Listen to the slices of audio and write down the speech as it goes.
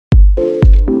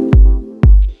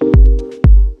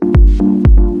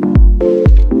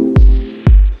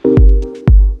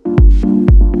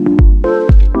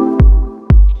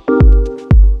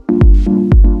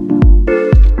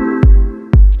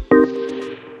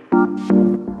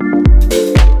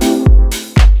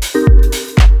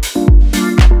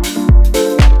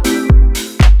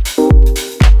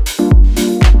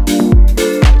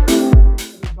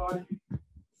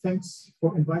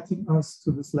for inviting us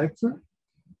to this lecture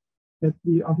at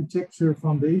the Architecture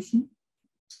Foundation.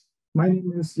 My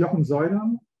name is Jochen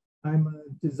Seudern. I'm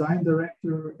a design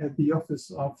director at the office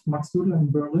of Max Dudler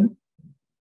in Berlin.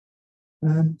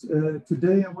 And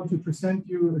today I want to present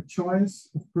you a choice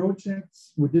of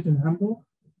projects we did in Hamburg,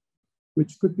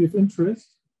 which could be of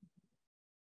interest.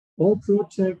 All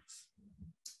projects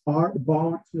are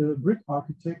about brick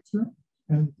architecture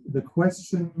and the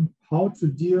question how to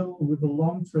deal with the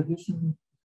long tradition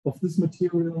of this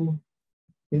material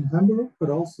in Hamburg, but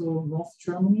also North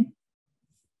Germany.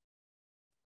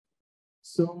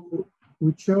 So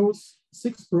we chose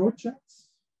 6 projects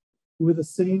with the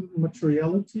same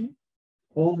materiality,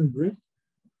 all in brick,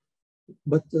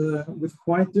 but with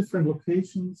quite different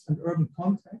locations and urban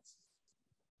contexts.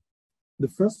 The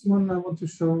first one I want to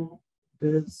show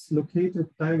is located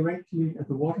directly at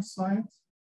the waterside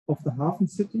of the Hafen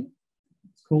city.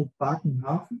 It's called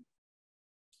Bakenhafen.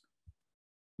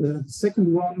 The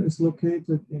second one is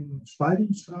located in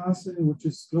Spaldingstraße, which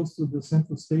is close to the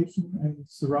central station and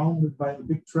surrounded by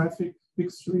big traffic, big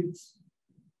streets.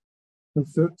 The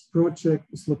third project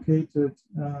is located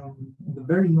in the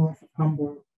very north of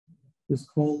Hamburg.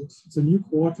 It's a new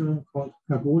quarter called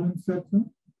Karolenviertel.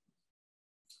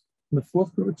 The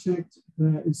fourth project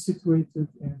is situated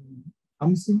in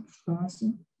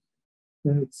Amsingstraße.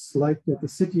 It's like at the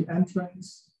city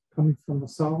entrance coming from the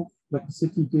south, like a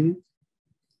city gate.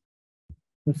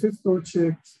 The fifth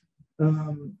project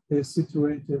is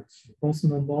situated also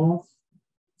in the north.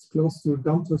 It's close to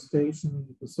Dudler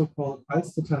station, the so-called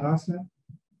Alsterterrasse.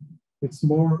 It's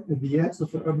more at the edge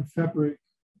of the urban fabric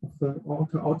of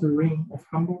the outer ring of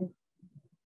Hamburg.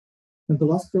 And the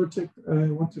last project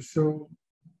I want to show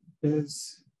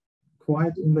is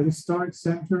quite in the historic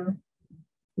center.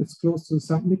 It's close to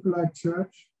St. Nikolai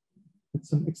Church.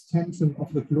 It's an extension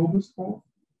of the Globus Hall.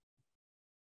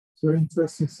 It's a very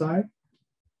interesting site.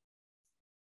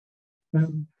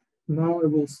 And now I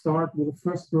will start with the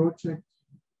first project,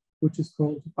 which is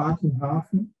called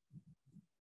Bakenhafen.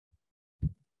 It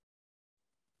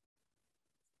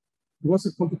was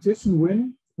a competition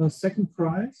win, a second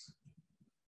prize.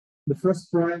 The first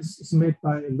prize is made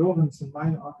by Lorenz and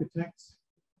Meine Architects.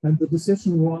 And the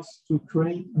decision was to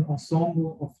create an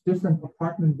ensemble of different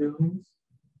apartment buildings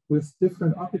with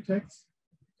different architects.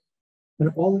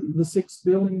 And all the 6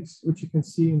 buildings, which you can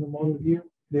see in the model here,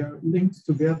 they are linked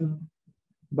together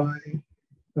by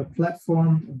a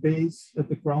platform base at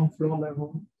the ground floor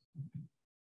level.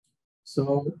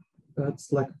 So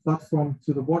that's like a platform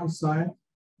to the water side.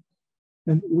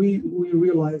 And we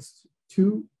realized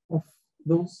 2 of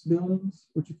those buildings,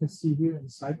 which you can see here in the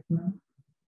side plan.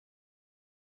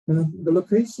 And the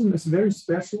location is very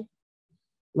special,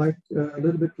 like a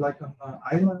little bit like an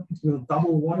island with a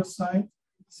double waterside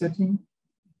setting.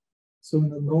 So in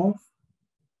the north,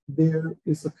 there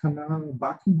is a canal,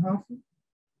 Bakenhafen,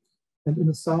 and in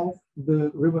the south,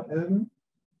 the river Elbe.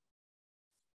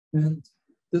 And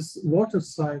this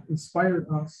waterside inspired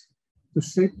us to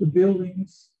shape the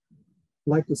buildings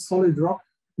like a solid rock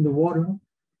in the water,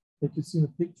 like you see in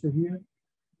the picture here.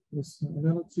 This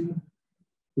analogy,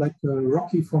 like a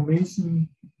rocky formation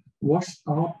washed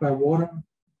out by water,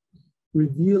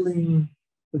 revealing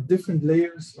the different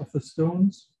layers of the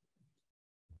stones.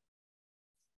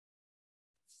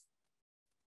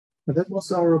 And that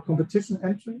was our competition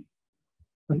entry,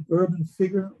 an urban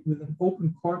figure with an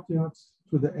open courtyard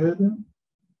to the Elbe,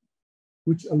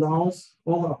 which allows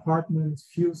all the apartments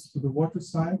fused to the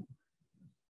waterside.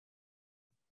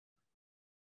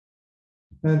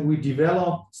 And we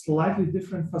developed slightly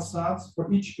different facades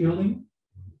for each building,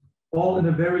 all in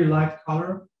a very light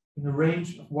color, in a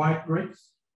range of white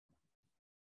bricks.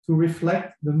 To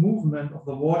reflect the movement of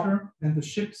the water and the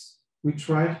ships, we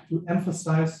tried to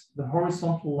emphasize the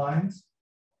horizontal lines,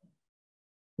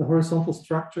 the horizontal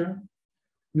structure,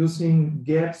 using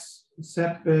gaps,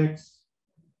 setbacks,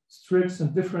 strips,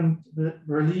 and different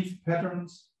relief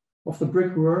patterns of the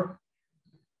brickwork,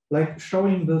 like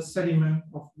showing the sediment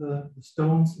of the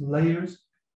stones layers.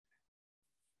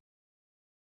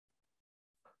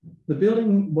 The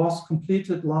building was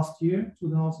completed last year,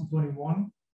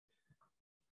 2021.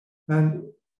 And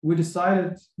we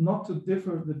decided not to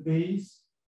differ the base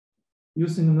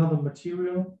using another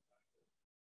material.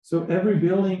 So every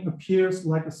building appears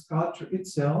like a sculpture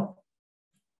itself,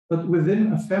 but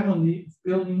within a family of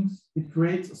buildings, it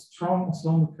creates a strong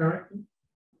ensemble character.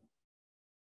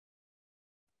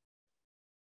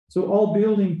 So all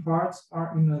building parts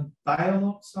are in a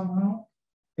dialogue somehow,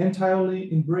 entirely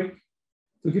in brick,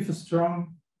 to give a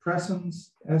strong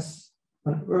presence as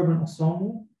an urban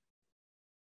ensemble.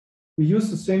 We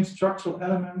use the same structural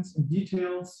elements and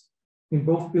details in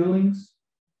both buildings.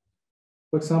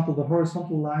 For example, the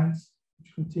horizontal lines,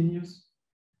 which continues.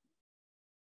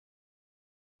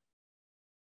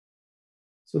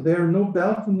 So there are no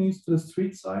balconies to the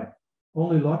street side,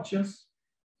 only loggias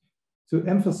to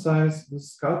emphasize the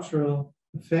sculptural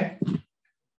effect.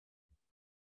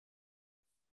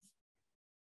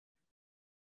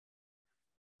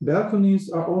 Balconies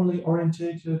are only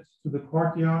orientated to the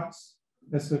courtyards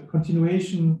as a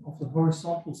continuation of the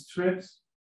horizontal strips.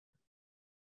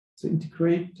 So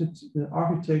integrated the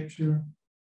architecture,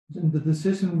 and the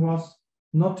decision was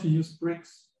not to use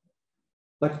bricks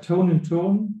like tone and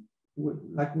tone,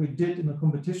 like we did in the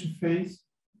competition phase.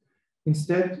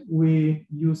 Instead, we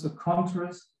use a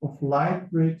contrast of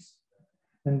light bricks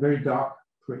and very dark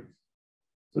bricks.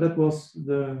 So that was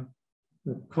the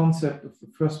concept of the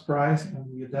first prize, and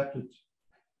we adapted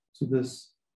to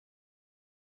this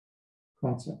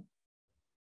concept.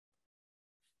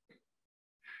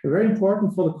 Very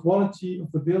important for the quality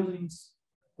of the buildings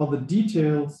are the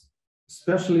details,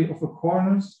 especially of the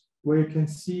corners, where you can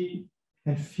see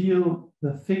and feel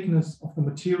the thickness of the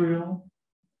material,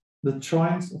 the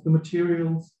joints of the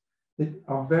materials that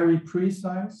are very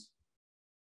precise.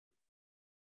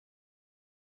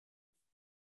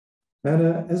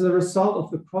 And as a result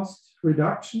of the cost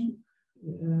reduction,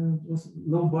 was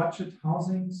low budget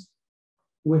housings,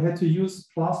 we had to use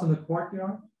plaster in the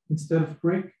courtyard instead of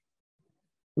brick.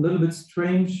 A little bit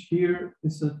strange here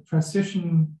is a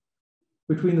transition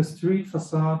between the street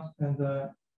facade and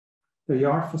the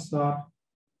yard facade.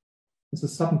 It's a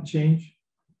sudden change.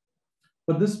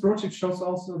 But this project shows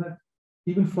also that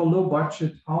even for low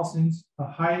budget housings, a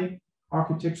high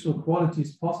architectural quality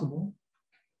is possible.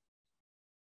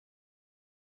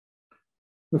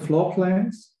 The floor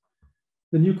plans.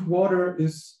 The new quarter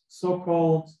is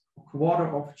so-called quarter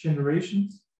of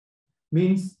generations,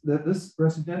 means that this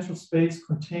residential space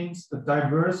contains a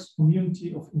diverse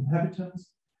community of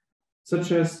inhabitants,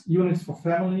 such as units for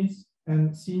families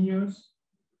and seniors,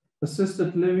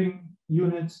 assisted living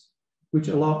units, which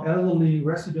allow elderly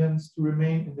residents to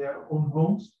remain in their own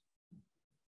homes.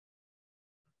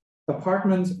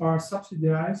 Apartments are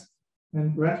subsidized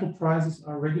and rental prices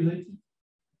are regulated.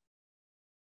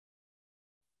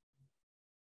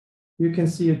 You can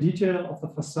see a detail of the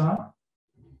facade.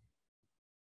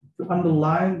 To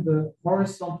underline the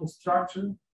horizontal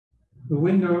structure, the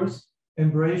windows,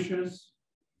 embrasures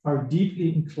are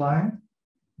deeply inclined.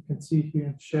 You can see here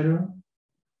in shadow.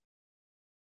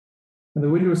 And the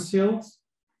window sills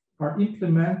are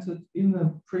implemented in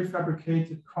the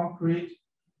prefabricated concrete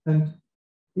and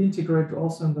integrated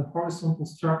also in the horizontal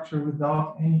structure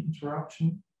without any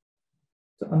interruption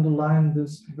to underline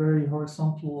this very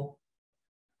horizontal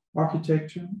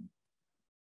architecture.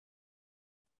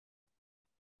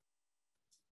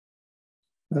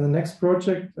 And the next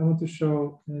project I want to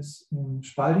show is in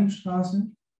Spaldingstraße.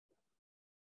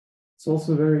 It's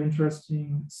also a very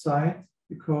interesting site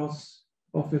because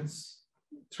of its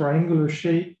triangular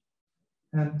shape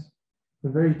and the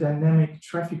very dynamic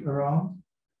traffic around.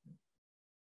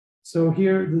 So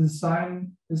here the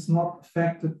design is not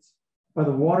affected by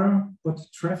the water, but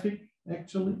traffic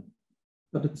actually,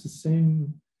 but it's the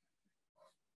same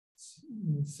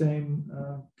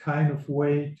kind of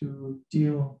way to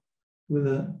deal with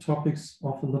the topics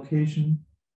of the location.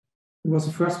 It was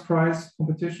a first prize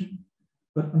competition,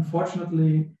 but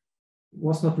unfortunately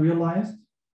was not realized.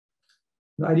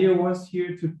 The idea was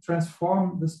here to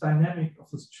transform this dynamic of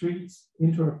the streets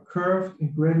into a curved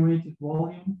and graduated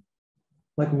volume,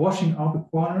 like washing out the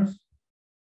corners.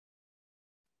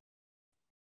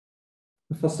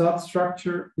 The facade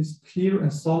structure is clear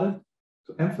and solid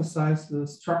to emphasize the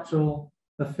structural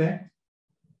effect.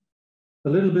 A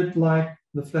little bit like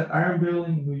the Flatiron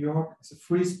Building in New York. It's a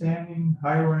freestanding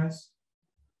high-rise.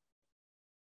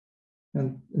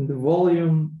 And in the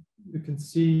volume, you can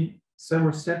see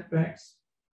several setbacks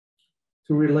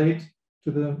to relate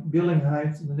to the building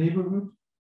heights in the neighborhood,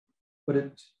 but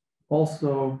it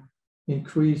also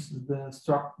increased the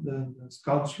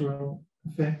sculptural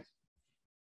effect.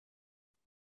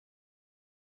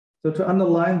 So to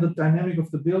underline the dynamic of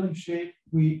the building shape,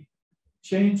 we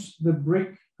changed the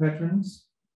brick patterns,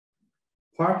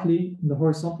 partly in the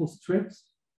horizontal strips,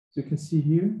 as you can see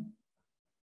here.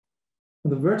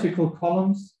 And the vertical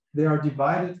columns, they are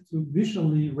divided to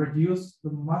visually reduce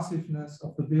the massiveness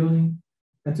of the building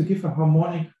and to give a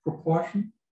harmonic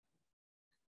proportion.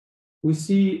 We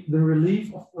see the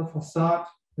relief of the facade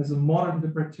as a modern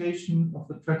interpretation of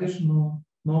the traditional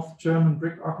North German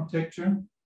brick architecture.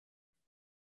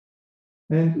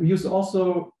 And we use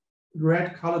also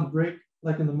red colored brick,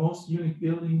 like in the most unique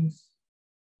buildings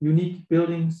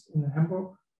in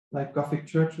Hamburg, like Gothic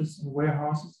churches and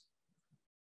warehouses.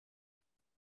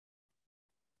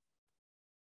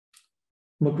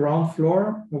 On the ground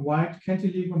floor, a wide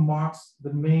cantilever marks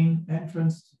the main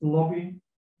entrance to the lobby,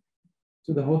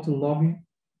 to the hotel lobby,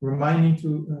 reminding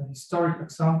to historic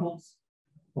examples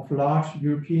of large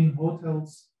European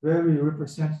hotels, very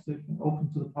representative and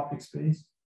open to the public space.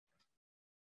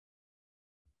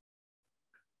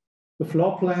 The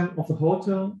floor plan of the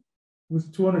hotel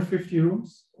with 250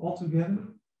 rooms altogether.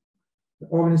 The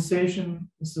organization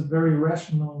is a very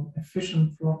rational,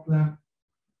 efficient floor plan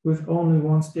with only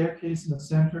one staircase in the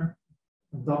center,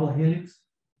 a double helix.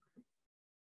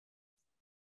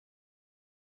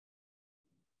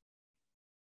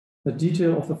 The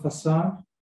detail of the facade.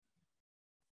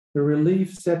 The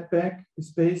relief setback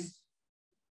is based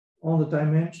on the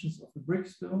dimensions of the brick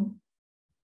stone.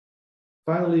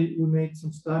 Finally, we made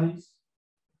some studies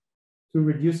to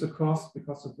reduce the cost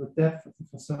because of the depth of the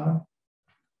facade.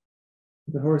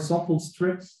 The horizontal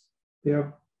strips, they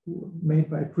are made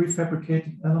by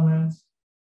prefabricated elements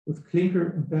with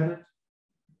clinker embedded.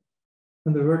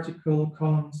 And the vertical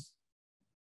columns,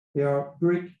 they are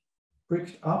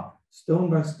bricked up, stone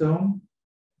by stone.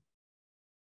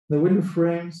 The window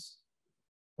frames,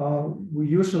 we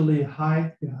usually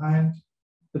hide behind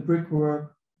the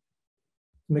brickwork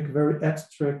to make a very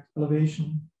abstract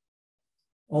elevation,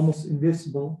 almost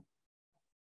invisible.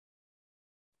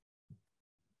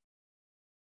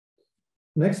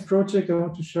 Next project I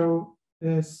want to show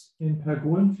is in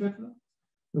Pergolenviertel,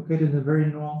 located in the very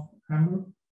north of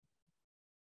Hamburg.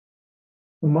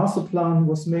 The master plan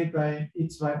was made by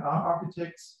E2A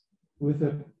architects with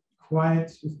quite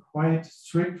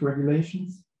strict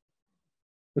regulations.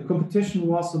 The competition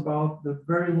was about the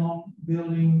very long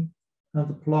building and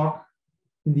the block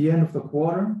in the end of the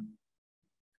quarter.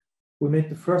 We made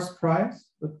the first prize,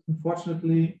 but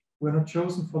unfortunately, we're not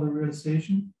chosen for the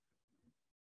realization.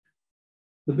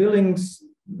 The buildings,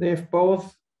 they have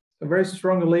both a very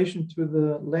strong relation to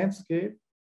the landscape.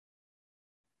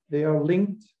 They are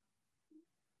linked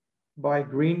by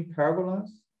green pergolas,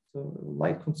 so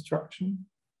light construction,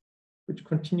 which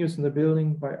continues in the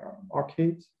building by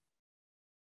arcades.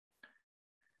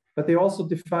 But they also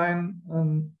define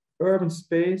an urban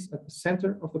space at the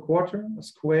center of the quarter, a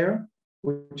square,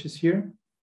 which is here.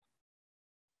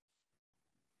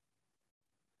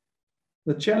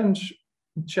 The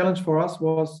challenge for us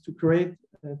was to create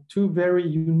two very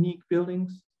unique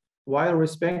buildings while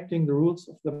respecting the rules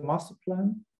of the master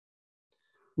plan.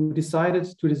 We decided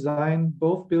to design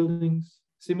both buildings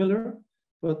similar,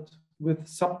 but with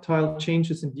subtle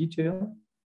changes in detail.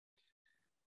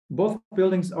 Both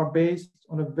buildings are based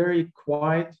on a very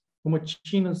quiet,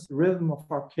 homogeneous rhythm of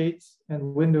arcades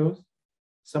and windows,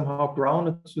 somehow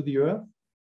grounded to the earth.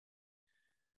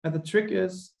 And the trick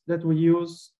is that we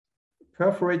use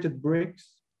perforated brick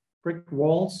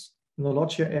walls in the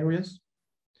loggia areas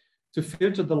to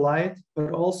filter the light,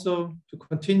 but also to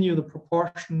continue the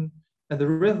proportion and the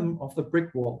rhythm of the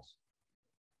brick walls.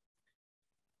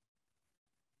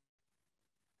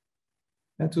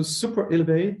 And to super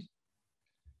elevate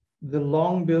the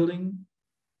long building,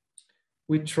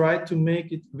 we tried to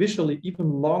make it visually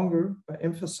even longer by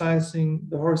emphasizing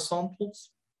the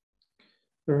horizontals.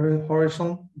 The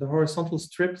horizontal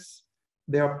strips,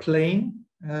 they are plain,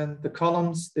 and the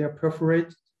columns, they are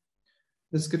perforated.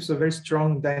 This gives a very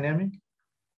strong dynamic.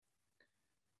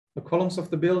 The columns of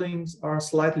the buildings are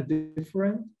slightly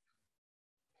different.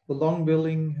 The long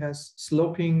building has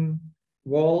sloping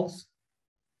walls,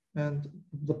 and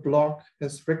the block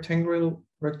has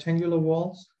rectangular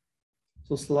walls,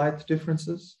 so slight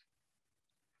differences.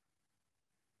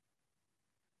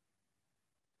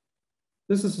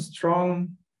 There's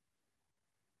strong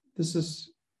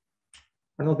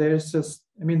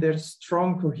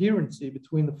coherency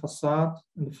between the facade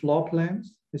and the floor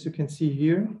plans, as you can see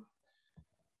here.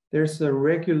 There's a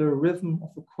regular rhythm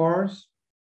of the cores.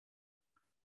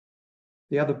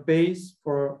 They are the base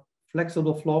for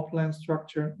flexible floor plan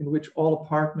structure in which all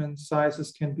apartment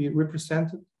sizes can be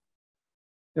represented.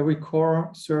 Every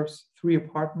core serves 3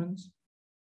 apartments.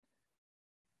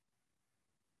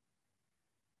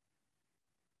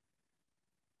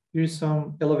 Here's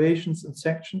some elevations and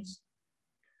sections.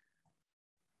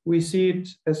 We see it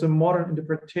as a modern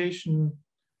interpretation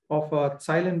of a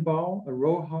Zeilenbau, a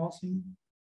row housing,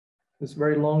 this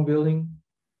very long building.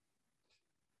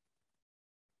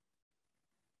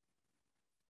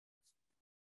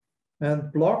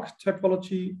 And block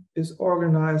typology is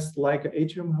organized like an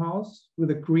atrium house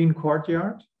with a green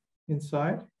courtyard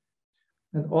inside.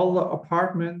 And all the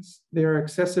apartments, they are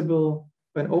accessible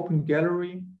by an open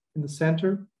gallery in the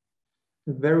center,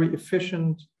 very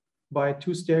efficient by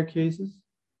 2 staircases.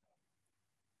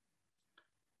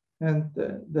 And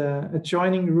the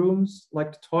adjoining rooms,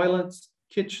 like the toilets,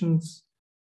 kitchens,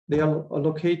 they are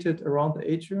located around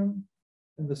the atrium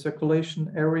in the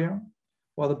circulation area,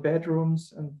 while the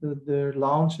bedrooms and the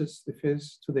lounges, they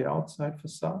face to the outside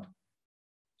facade.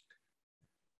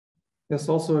 There's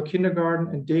also a kindergarten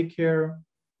and daycare,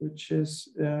 which is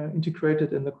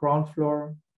integrated in the ground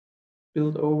floor,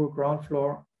 built over ground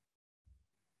floor.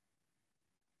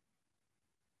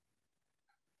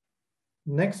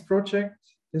 Next project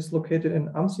is located in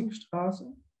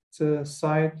Amsingstraße. It's a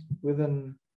site with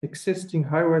an existing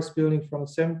high-rise building from the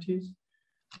 70s,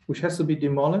 which has to be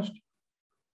demolished. It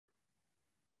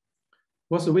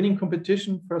was a winning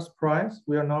competition, first prize.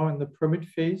 We are now in the permit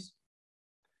phase.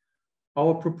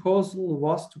 Our proposal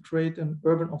was to create an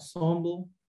urban ensemble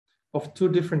of 2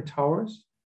 different towers.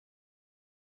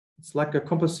 It's like a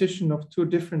composition of 2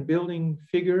 different building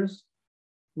figures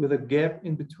with a gap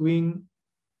in between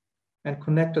and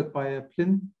connected by a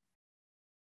plinth.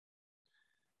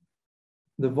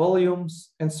 The volumes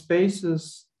and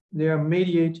spaces, they are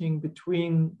mediating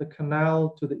between the canal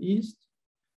to the east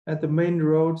and the main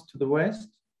road to the west.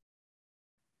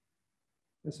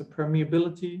 There's a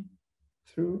permeability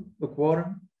through the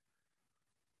water.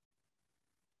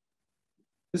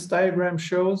 This diagram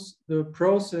shows the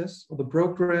process or the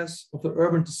progress of the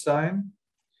urban design,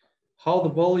 how the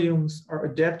volumes are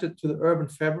adapted to the urban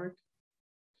fabric.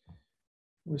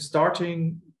 We're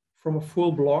starting from a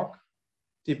full block,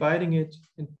 dividing it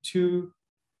in 2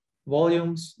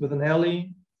 volumes with an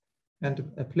alley and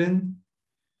a plinth.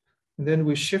 And then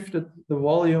we shifted the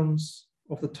volumes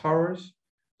of the towers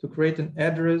to create an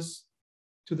address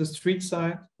to the street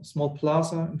side, a small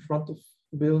plaza in front of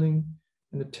the building,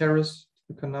 and a terrace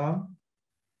to the canal.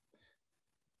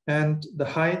 And the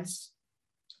heights,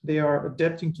 they are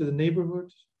adapting to the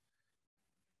neighborhood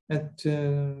and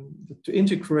to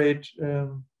integrate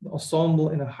the ensemble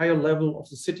in a higher level of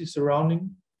the city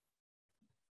surrounding.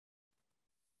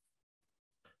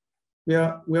 We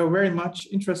are very much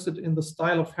interested in the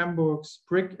style of Hamburg's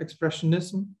brick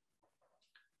expressionism,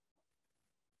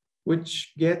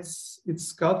 which gets its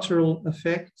sculptural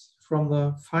effect from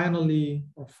the finely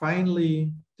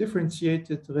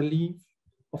differentiated relief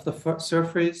of the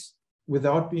surface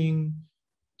without being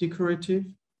decorative.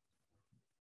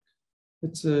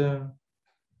 It's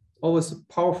always a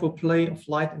powerful play of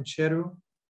light and shadow.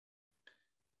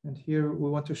 And here we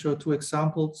want to show 2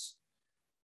 examples.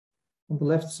 On the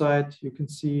left side, you can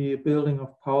see a building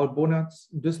of Paul Bonatz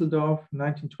in Düsseldorf,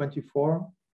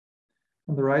 1924.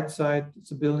 On the right side,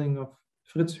 it's a building of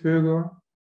Fritz-Schumacher,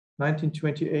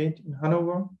 1928 in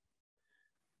Hanover.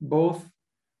 Both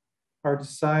are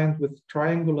designed with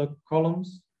triangular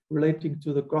columns relating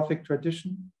to the Gothic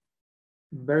tradition,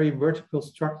 very vertical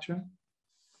structure.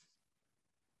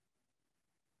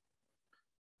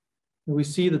 We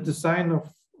see the design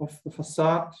of the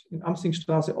facade in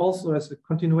Amsingstraße also as a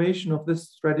continuation of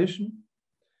this tradition.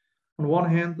 On one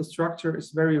hand, the structure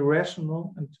is very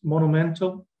rational and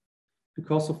monumental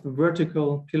because of the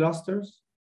vertical pilasters.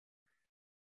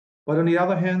 But on the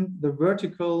other hand, the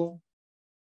vertical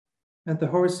and the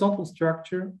horizontal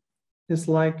structure is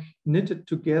like knitted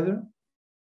together.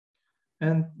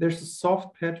 And there's a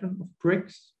soft pattern of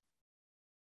bricks,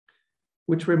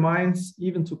 which reminds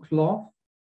even to cloth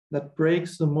that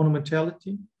breaks the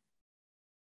monumentality.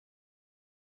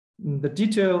 The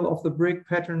detail of the brick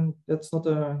pattern, that's not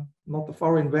of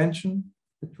our invention.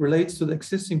 It relates to the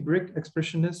existing brick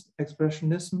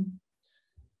expressionism,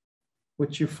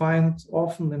 which you find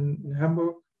often in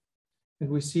Hamburg, and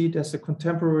we see it as a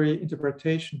contemporary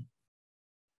interpretation.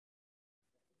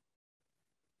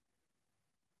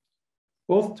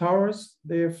 Both towers,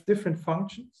 they have different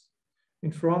functions.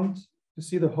 In front, you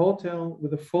see the hotel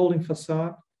with a folding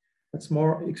facade that's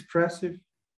more expressive.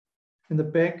 In the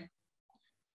back,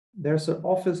 there's an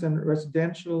office and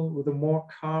residential with a more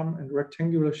calm and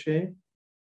rectangular shape.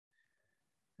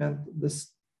 And the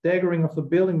staggering of the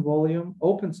building volume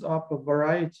opens up a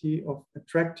variety of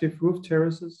attractive roof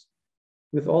terraces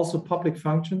with also public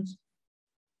functions.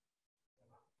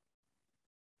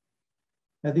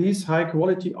 And these high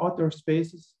quality outdoor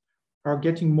spaces are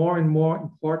getting more and more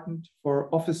important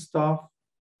for office staff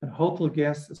and hotel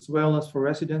guests, as well as for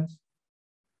residents.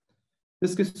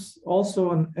 This gives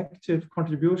also an active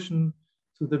contribution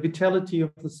to the vitality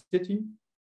of the city.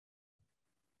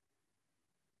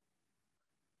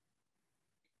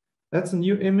 That's a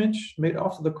new image made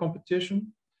after the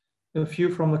competition, a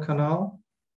view from the canal.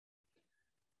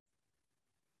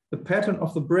 The pattern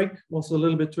of the brick was a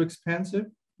little bit too expensive,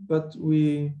 but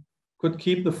we could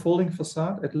keep the folding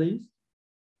facade at least.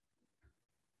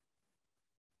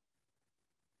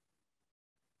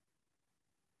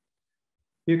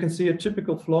 You can see a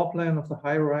typical floor plan of the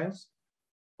high-rise.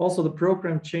 Also, the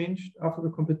program changed after the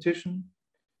competition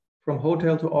from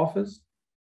hotel to office,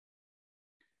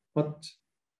 but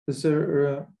there's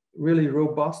a really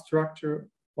robust structure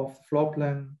of the floor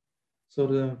plan, so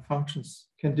the functions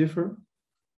can differ.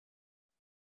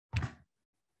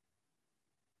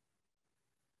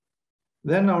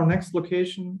 Then our next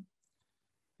location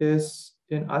is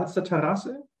in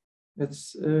Alsterterrasse.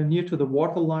 It's near to the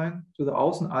waterline, to the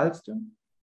Außenalster.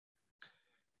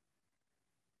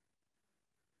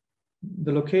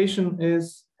 The location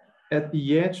is at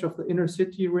the edge of the inner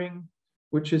city ring,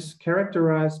 which is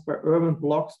characterized by urban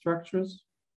block structures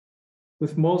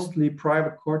with mostly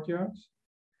private courtyards.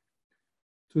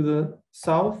 To the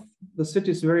south, the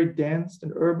city is very dense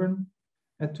and urban,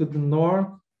 and to the north,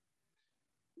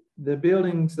 the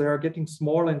buildings that are getting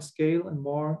smaller in scale and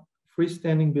more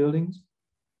freestanding buildings.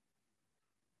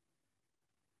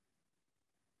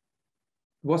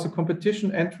 It was a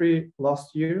competition entry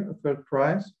last year, a third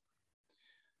prize.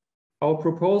 Our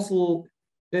proposal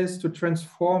is to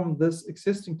transform this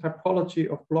existing typology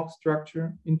of block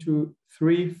structure into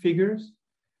 3 figures,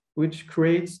 which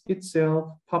creates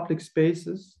itself public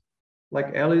spaces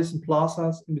like alleys and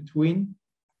plazas in between.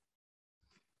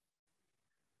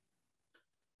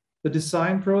 The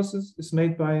design process is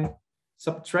made by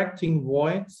subtracting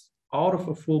voids out of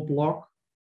a full block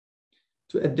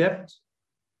to adapt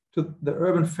to the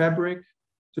urban fabric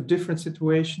to different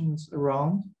situations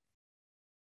around.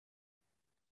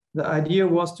 The idea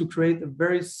was to create a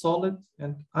very solid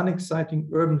and unexciting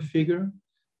urban figure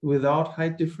without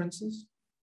height differences.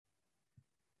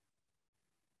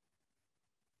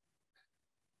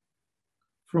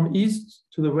 From east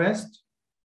to the west,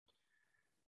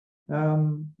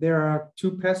 there are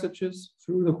 2 passages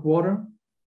through the quarter,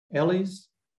 alleys,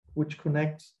 which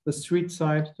connect the street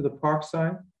side to the park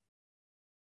side.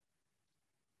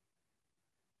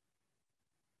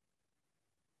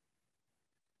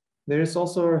 There is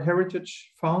also a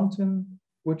heritage fountain,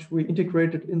 which we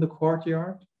integrated in the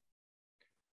courtyard.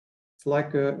 It's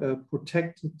like a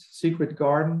protected secret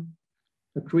garden,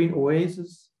 a green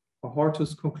oasis, a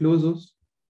hortus conclusus.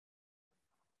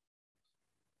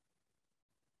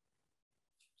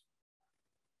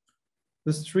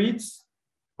 The streets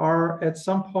are at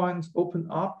some points opened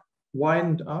up,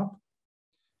 widened up,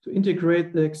 to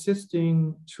integrate the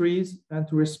existing trees and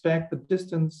to respect the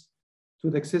distance to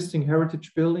the existing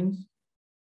heritage buildings.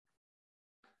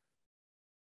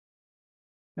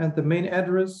 And the main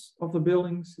address of the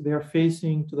buildings, they are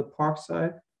facing to the park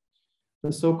side,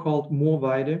 the so-called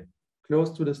Moorweide, close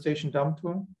to the station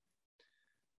Dammtor.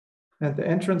 And the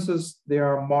entrances, they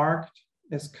are marked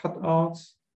as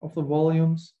cutouts of the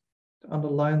volumes to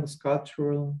underline the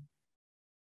sculptural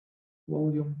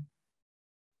volume.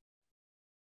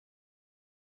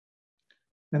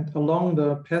 And along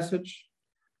the passage,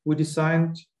 we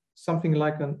designed something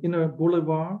like an inner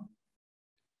boulevard.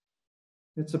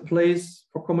 It's a place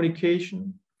for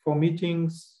communication, for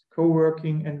meetings,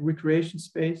 co-working, and recreation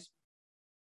space.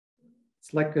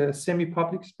 It's like a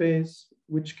semi-public space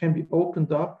which can be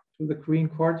opened up to the green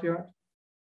courtyard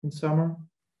in summer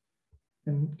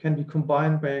and can be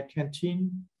combined by a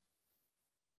canteen.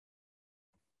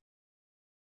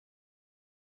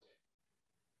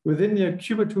 Within the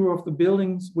cubature of the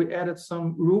buildings, we added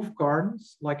some roof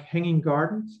gardens, like hanging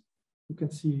gardens. You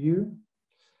can see here.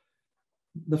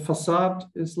 The facade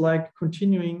is like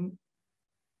continuing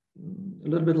a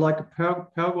little bit like a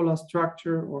pergola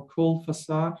structure or cold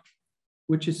facade,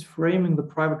 which is framing the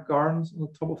private gardens on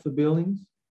the top of the buildings.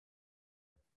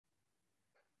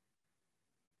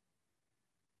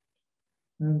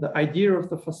 And the idea of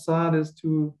the facade is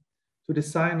to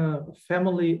design a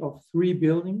family of 3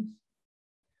 buildings,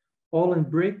 all in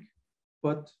brick,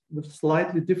 but with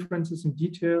slightly differences in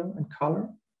detail and color.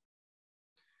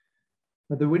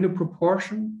 The window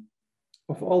proportion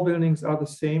of all buildings are the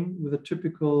same, with a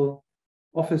typical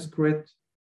office grid,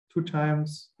 2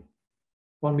 times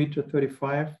 1.35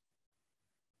 meters.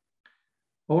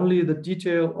 Only the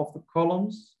detail of the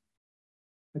columns,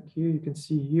 like here, you can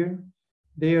see here,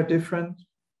 they are different,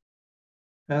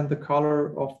 and the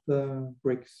color of the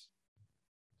bricks.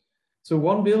 So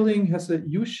one building has a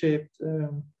U-shaped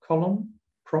column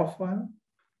profile.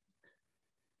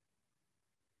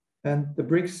 And the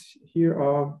bricks here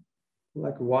are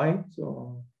like white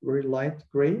or very light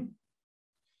gray.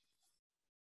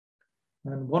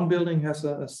 And one building has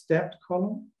a stepped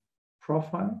column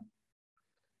profile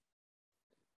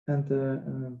and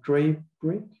a gray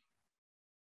brick,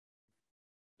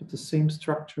 but the same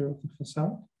structure of the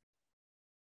facade.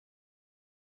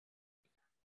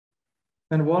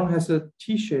 And one has a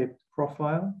T-shaped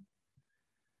profile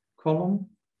column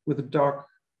with a dark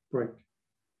brick.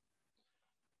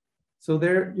 So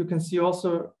there you can see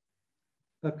also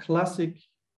a classic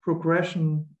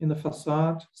progression in the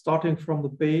facade, starting from the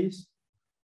base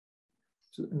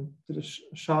to the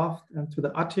shaft and to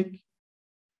the attic.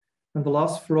 And the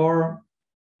last floor,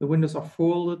 the windows are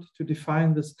folded to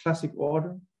define this classic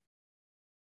order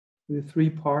with 3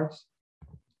 parts.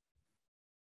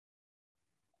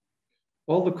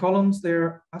 All the columns,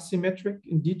 they're asymmetric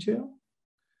in detail,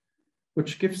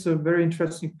 which gives a very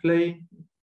interesting play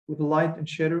with light and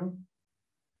shadow.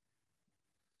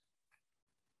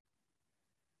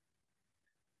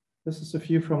 This is a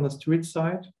view from the street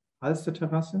side,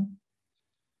 Alsterterrasse.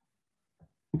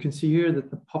 You can see here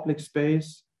that the public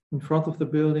space in front of the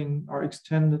building are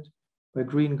extended by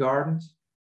green gardens.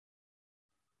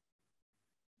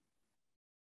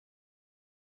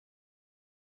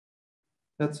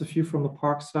 That's a view from the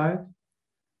park side.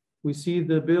 We see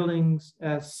the buildings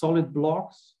as solid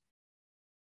blocks,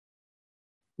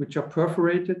 which are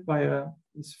perforated by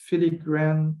this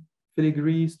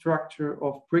filigree structure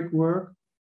of brickwork.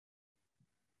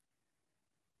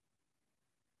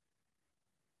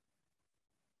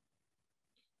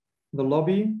 The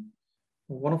lobby,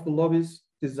 one of the lobbies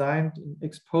designed in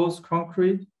exposed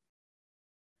concrete,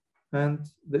 and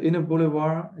the inner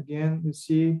boulevard, again, you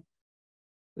see,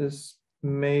 is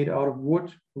made out of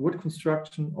wood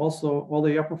construction, also all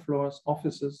the upper floors,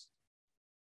 offices.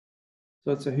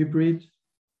 So it's a hybrid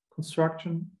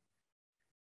construction.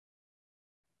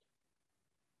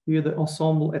 Here the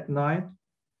ensemble at night,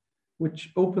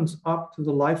 which opens up to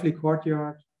the lively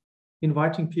courtyard,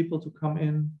 inviting people to come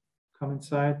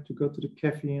inside, to go to the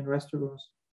cafe and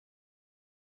restaurants.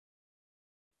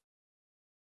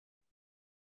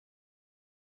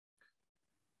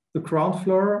 The ground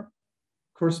floor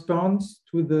corresponds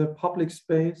to the public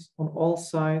space on all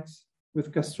sides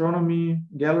with gastronomy,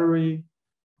 gallery,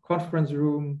 conference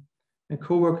room, and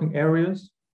co-working areas.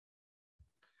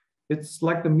 It's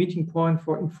like the meeting point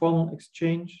for informal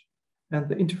exchange and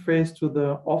the interface to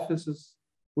the offices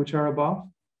which are above.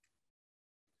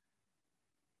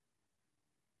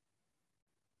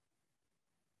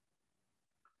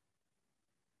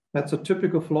 That's a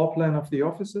typical floor plan of the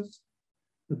offices.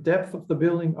 The depth of the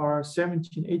building are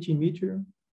 17-18 meters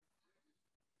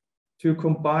to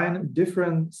combine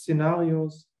different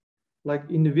scenarios like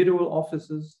individual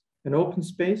offices and open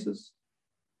spaces.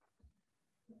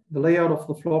 The layout of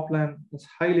the floor plan is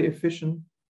highly efficient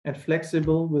and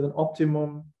flexible with an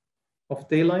optimum of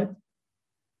daylight.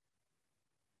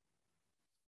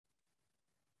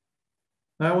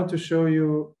 Now I want to show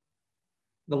you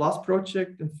the last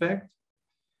project. In fact,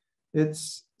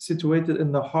 it's situated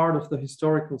in the heart of the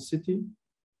historical city.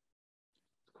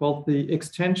 It's called the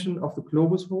extension of the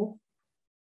Globushof.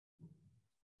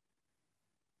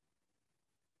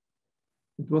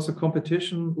 It was a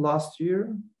competition last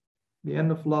year, the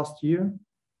end of last year.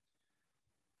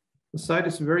 The site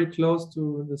is very close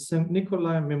to the St.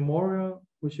 Nikolai Memorial,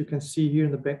 which you can see here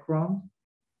in the background.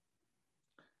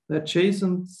 The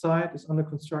adjacent site is under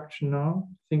construction now.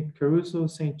 Think Caruso,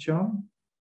 St. John.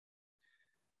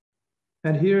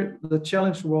 And here the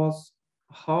challenge was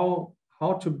how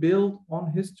to build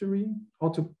on history, how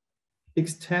to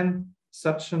extend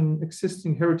such an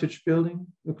existing heritage building,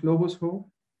 the Globushof.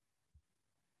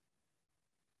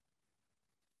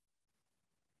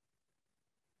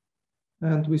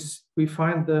 And we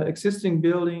find the existing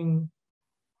building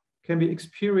can be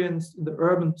experienced in the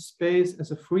urban space as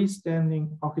a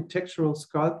freestanding architectural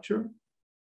sculpture.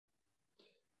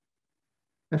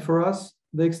 And for us,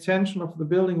 the extension of the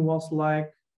building was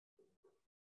like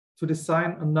to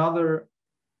design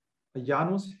a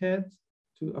Janus head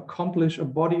to accomplish a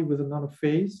body with another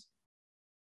face,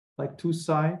 like 2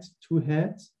 sides, 2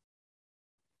 heads.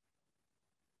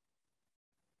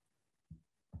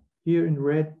 Here in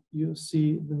red, you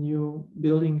see the new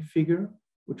building figure,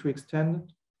 which we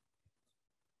extended.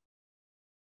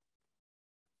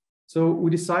 So we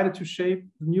decided to shape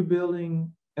the new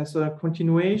building as a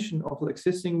continuation of the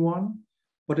existing one,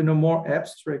 but in a more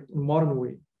abstract and modern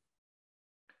way.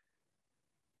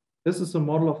 This is a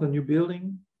model of the new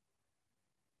building.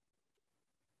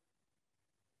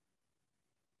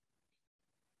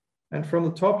 And from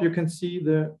the top, you can see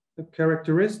the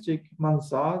characteristic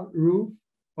mansard roof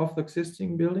of the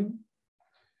existing building,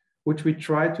 which we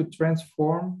try to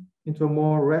transform into a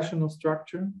more rational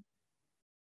structure.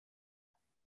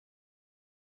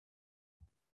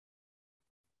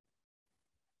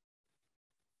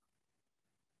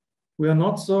 We are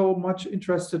not so much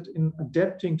interested in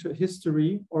adapting to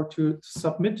history or to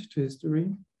submit to history.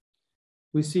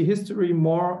 We see history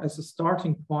more as a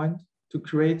starting point to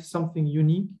create something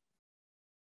unique.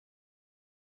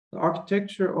 The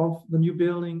architecture of the new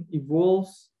building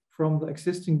evolves from the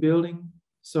existing building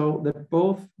so that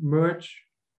both merge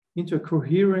into a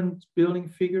coherent building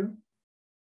figure,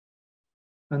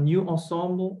 a new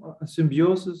ensemble, a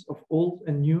symbiosis of old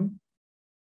and new.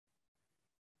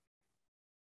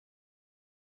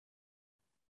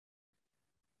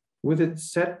 With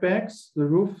its setbacks, the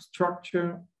roof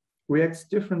structure reacts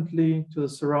differently to the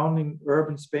surrounding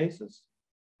urban spaces.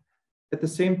 At the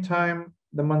same time,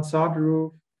 the mansard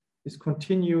roof is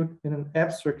continued in an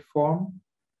abstract form.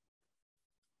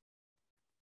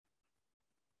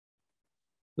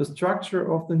 The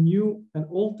structure of the new and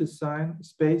old design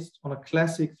is based on a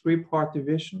classic three-part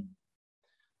division,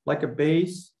 like a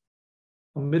base,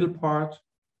 a middle part,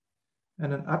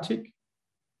 and an attic,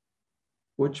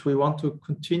 which we want to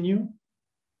continue.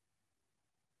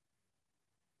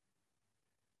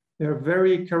 There are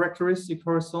very characteristic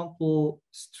horizontal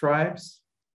stripes,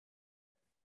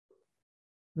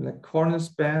 like cornice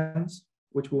bands,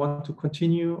 which we want to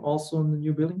continue also in the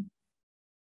new building.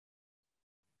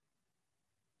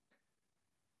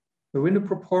 The window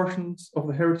proportions of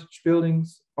the heritage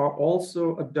buildings are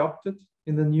also adopted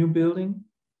in the new building.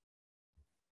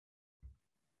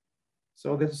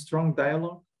 So there's a strong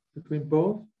dialogue between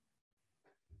both.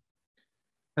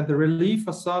 And the relief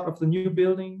facade of the new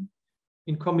building,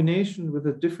 in combination with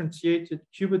a differentiated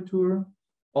cubature,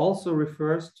 also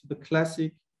refers to the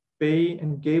classic bay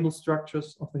and gable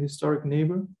structures of the historic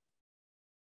neighbor.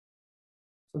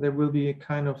 So there will be a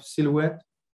kind of silhouette.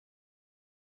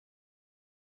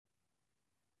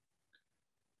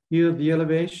 Here, the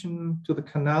elevation to the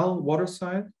canal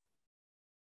waterside.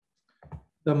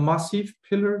 The massive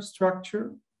pillar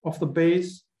structure of the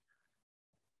base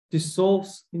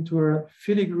dissolves into a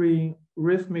filigree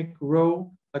rhythmic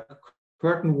row, like a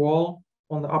curtain wall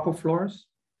on the upper floors,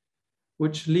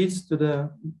 which leads to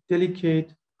the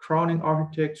delicate crowning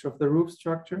architecture of the roof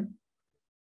structure.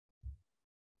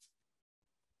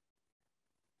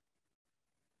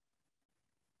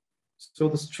 So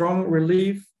the strong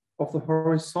relief of the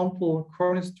horizontal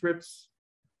cornice strips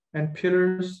and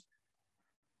pillars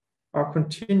are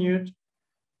continued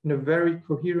in a very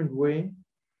coherent way.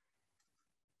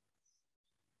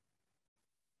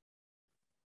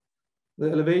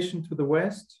 The elevation to the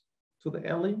west, to the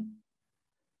alley,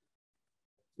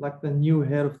 like the new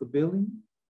head of the building.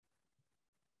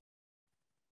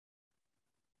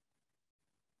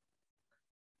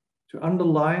 To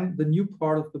underline the new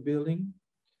part of the building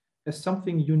as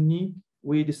something unique,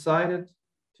 we decided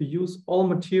to use all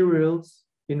materials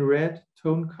in red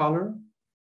tone color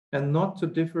and not to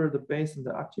differ the base and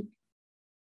the attic.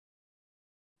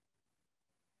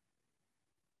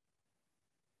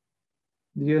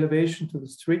 The elevation to the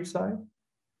street side.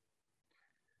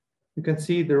 You can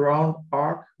see the round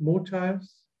arc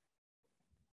motifs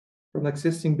from the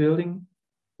existing building,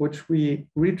 which we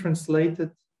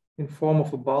retranslated in form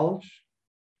of a bulge.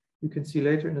 You can see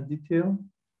later in the detail.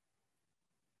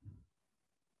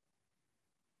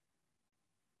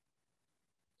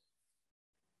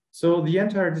 So the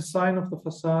entire design of the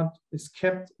facade is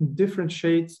kept in different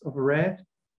shades of red.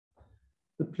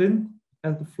 The plinth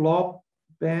and the floor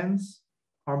bands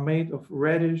are made of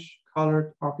reddish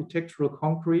colored architectural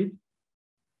concrete.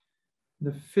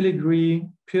 The filigree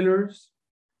pillars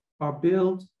are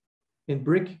built in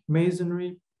brick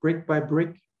masonry, brick by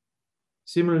brick,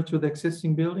 similar to the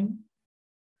existing building.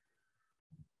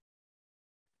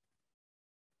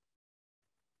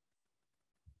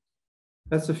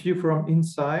 That's a view from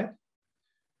inside.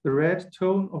 The red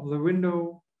tone of the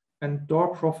window and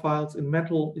door profiles in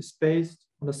metal is based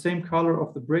on the same color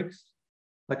of the bricks,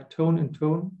 like tone in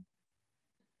tone.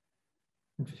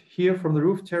 And here from the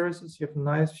roof terraces, you have a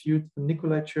nice view to the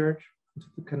Nikolai Church, to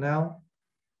the canal.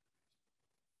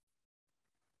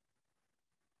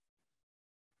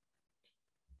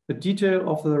 The detail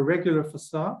of the regular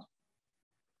facade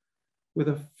with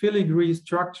a filigree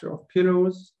structure of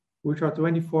pillars, which are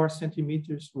 24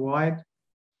 centimeters wide.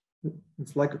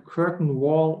 It's like a curtain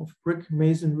wall of brick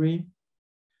masonry.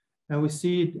 And we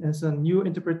see it as a new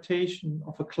interpretation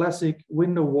of a classic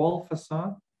window wall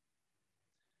facade.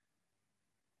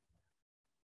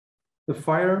 The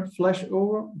fire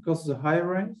flashover, because it's a high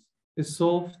rise, is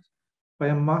solved by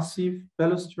a massive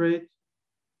balustrade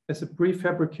as a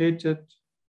prefabricated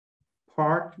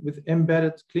part with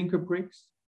embedded clinker bricks.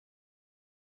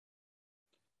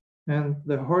 And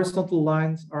the horizontal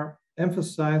lines are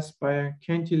emphasized by a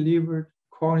cantilevered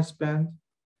cornice band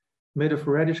made of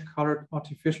reddish colored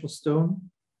artificial stone.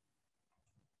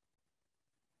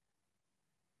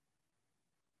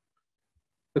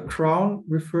 The crown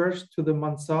refers to the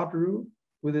mansard roof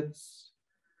with its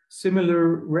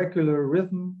similar regular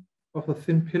rhythm of the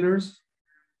thin pillars.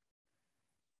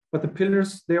 But the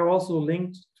pillars, they are also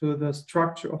linked to the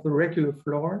structure of the regular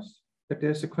floors, that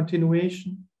there's a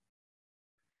continuation.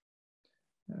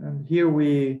 And here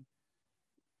we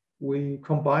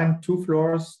combine two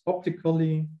floors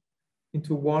optically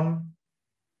into one,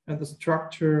 and the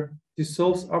structure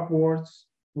dissolves upwards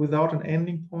without an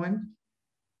ending point.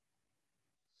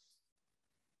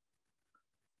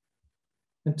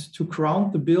 And to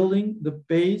ground the building, the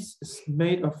base is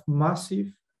made of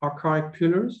massive archaic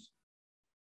pillars.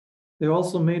 They're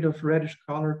also made of reddish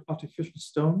colored artificial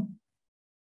stone.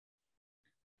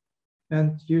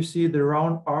 And you see the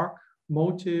round arc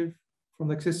motif from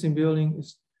the existing building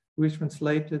is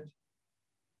retranslated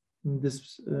in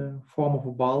this form of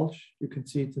a bulge. You can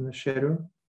see it in the shadow.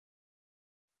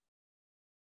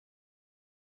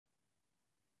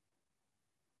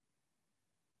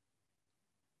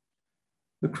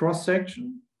 The cross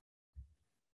section,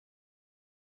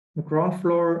 the ground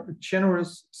floor, a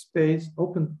generous space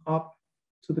opened up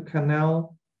to the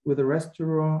canal with a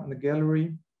restaurant and a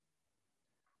gallery.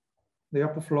 The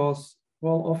upper floors,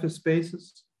 all office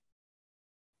spaces.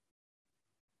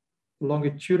 The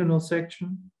longitudinal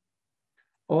section,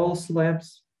 all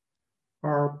slabs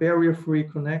are barrier-free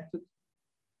connected.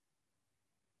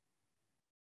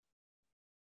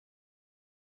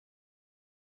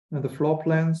 And the floor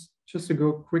plans, just to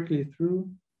go quickly through.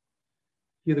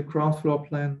 Here the ground floor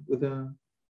plan with a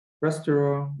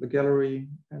restaurant, the gallery,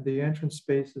 and the entrance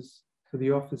spaces to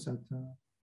the office and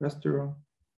restaurant.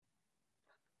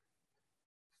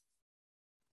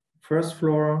 First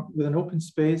floor with an open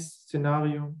space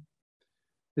scenario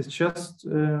is just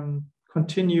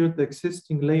continued the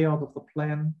existing layout of the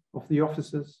plan of the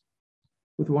offices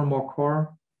with one more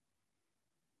core.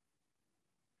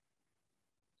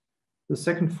 The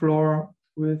second floor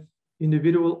with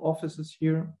individual offices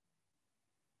here.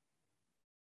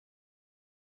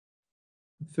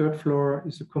 The third floor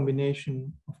is a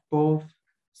combination of both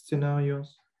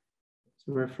scenarios. It's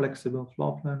a very flexible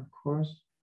floor plan, of course.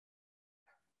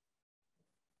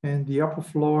 And the upper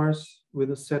floors with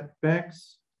the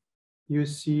setbacks, you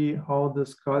see how the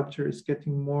sculpture is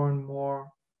getting more and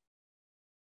more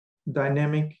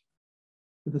dynamic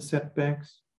with the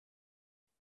setbacks.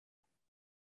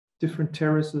 Different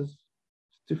terraces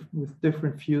with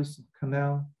different views of the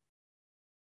canal.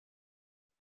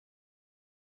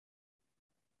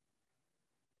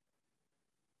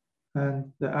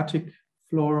 And the attic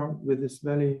floor with this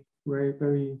very,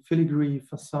 very filigree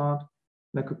facade,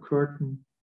 like a curtain,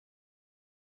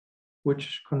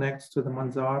 which connects to the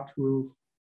mansard roof.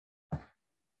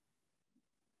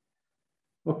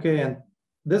 Okay, and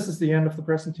this is the end of the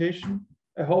presentation.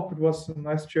 I hope it was a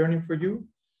nice journey for you.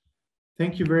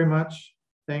 Thank you very much.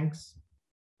 Thanks.